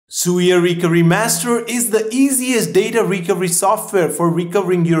Siri Recovery Master is the easiest data recovery software for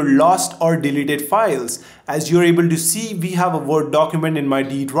recovering your lost or deleted files. As you're able to see, we have a Word document in my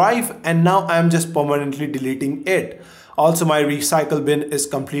D drive and now I'm just permanently deleting it. Also, my recycle bin is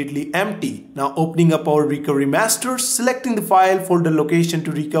completely empty. Now opening up our Recovery Master, selecting the file, folder location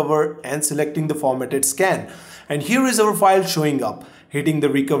to recover and selecting the formatted scan. And here is our file showing up. Hitting the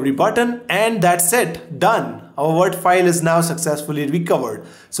recovery button and that's it, done. Our Word file is now successfully recovered.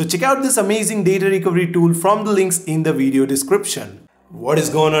 So check out this amazing data recovery tool from the links in the video description. What is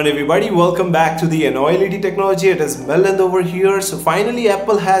going on, everybody? Welcome back to the Enoylity technology. It is Milind over here. So finally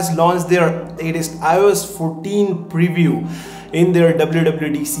Apple has launched their latest iOS 14 preview in their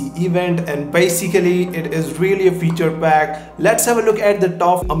WWDC event, and basically it is really a feature pack. Let's have a look at the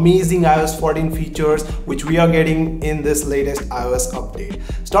top amazing iOS 14 features which we are getting in this latest iOS update.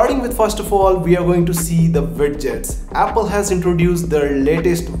 Starting with, first of all, we are going to see the widgets. Apple has introduced their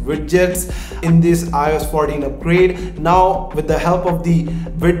latest widgets in this iOS 14 upgrade. Now with the help of the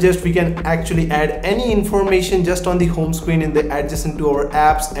widgets, we can actually add any information just on the home screen in the adjacent to our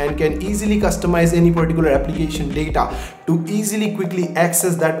apps and can easily customize any particular application data to easily quickly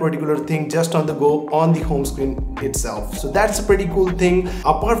access that particular thing just on the go on the home screen itself. So that's a pretty cool thing.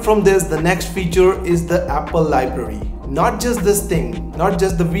 Apart from this, the next feature is the Apple library. Not just this thing, not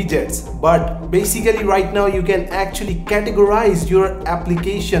just the widgets, but basically right now you can actually categorize your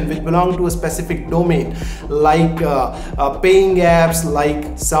application which belong to a specific domain, like paying apps,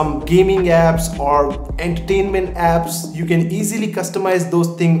 like some gaming apps or entertainment apps. You can easily customize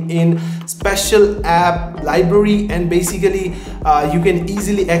those things in special app library, and basically you can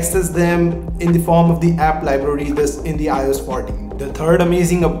easily access them in the form of the app library this in the iOS 14. The third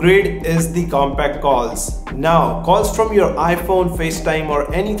amazing upgrade is the compact calls. Now calls from your iPhone, FaceTime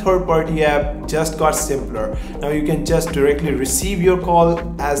or any third-party app just got simpler. Now you can just directly receive your call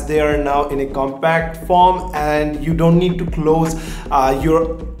as they are now in a compact form, and you don't need to close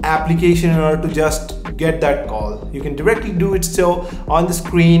your application in order to just get that call. You can directly do it so on the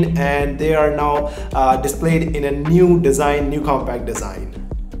screen, and they are now displayed in a new design, new compact design.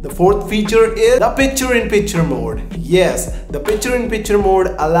 The fourth feature is the picture-in-picture mode. Yes, the picture-in-picture mode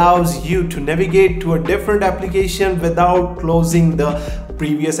allows you to navigate to a different application without closing the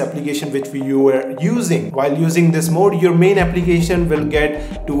previous application which you were using. While using this mode, your main application will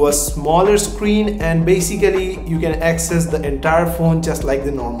get to a smaller screen, and basically you can access the entire phone just like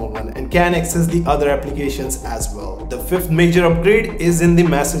the normal one and can access the other applications as well. The fifth major upgrade is in the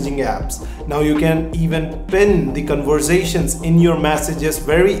messaging apps. Now you can even pin the conversations in your messages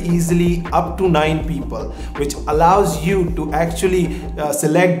very easily, up to 9 people, which allows you to actually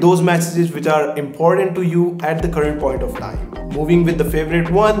select those messages which are important to you at the current point of time. Moving with the favorite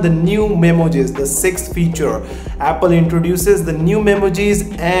one, the new Memojis, the sixth feature. Apple introduces the new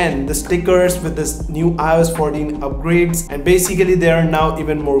Memojis and the stickers with this new iOS 14 upgrades, and basically they are now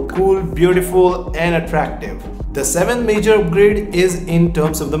even more cool, beautiful and attractive. The seventh major upgrade is in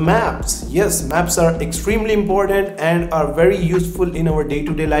terms of the maps. Yes, maps are extremely important and are very useful in our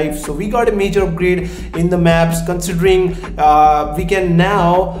day-to-day life. So we got a major upgrade in the maps, considering we can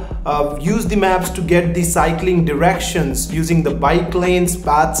now use the maps to get the cycling directions using the bike lanes,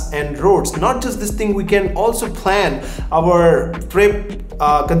 paths and roads. Not just this thing, we can also plan our trip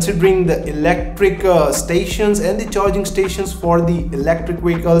considering the electric stations and the charging stations for the electric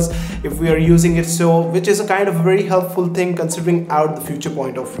vehicles if we are using it, so which is a kind of very helpful thing considering out the future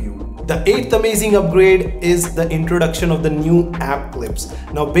point of view. The eighth amazing upgrade is the introduction of the new app clips.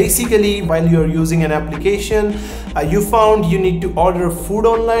 Now basically, while you are using an application, you found you need to order food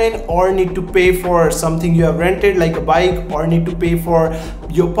online or need to pay for something you have rented like a bike, or need to pay for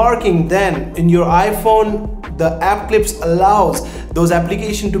your parking, then in your iPhone the app clips allows those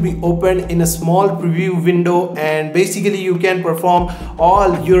applications to be opened in a small preview window, and basically you can perform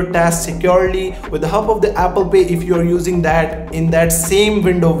all your tasks securely with the help of the Apple Pay if you are using that in that same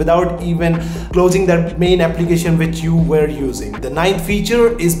window without even closing that main application which you were using. The ninth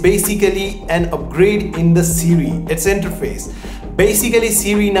feature is basically an upgrade in the Siri, its interface. Basically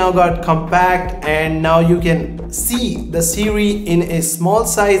Siri now got compact, and now you can see the Siri in a small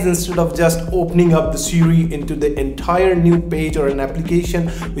size instead of just opening up the Siri into the entire new page or an application,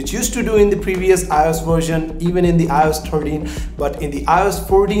 which used to do in the previous iOS version, even in the iOS 13. But in the iOS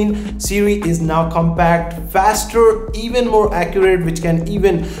 14, Siri is now compact, faster, even more accurate, which can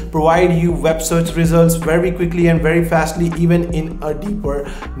even provide you web search results very quickly and very fastly, even in a deeper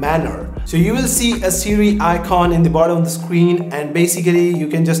manner. So you will see a Siri icon in the bottom of the screen, and basically you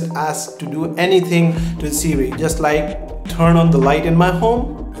can just ask to do anything to Siri, just like turn on the light in my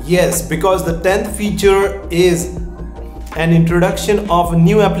home. Yes, because the 10th feature is an introduction of a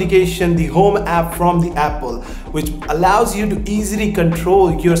new application, the Home app from the Apple, which allows you to easily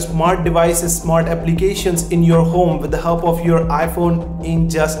control your smart devices, smart applications in your home with the help of your iPhone in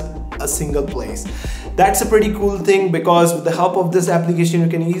just a single place. That's a pretty cool thing, because with the help of this application you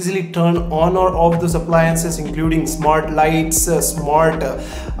can easily turn on or off those appliances, including smart lights, smart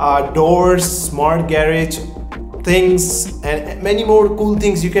doors, smart garage things, and many more cool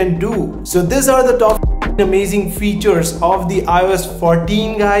things you can do. So these are the top amazing features of the iOS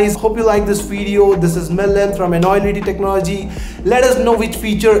 14, guys. Hope you like this video. This is Milind from Enoylity Technology. Let us know which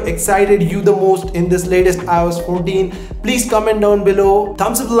feature excited you the most in this latest iOS 14. Please comment down below,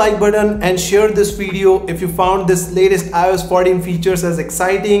 thumbs up the like button, and share this video if you found this latest iOS 14 features as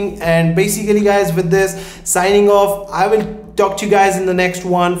exciting. And basically guys, with this, signing off. I will talk to you guys in the next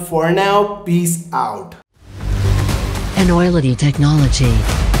one. For now, peace out. Enoylity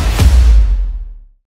Technology.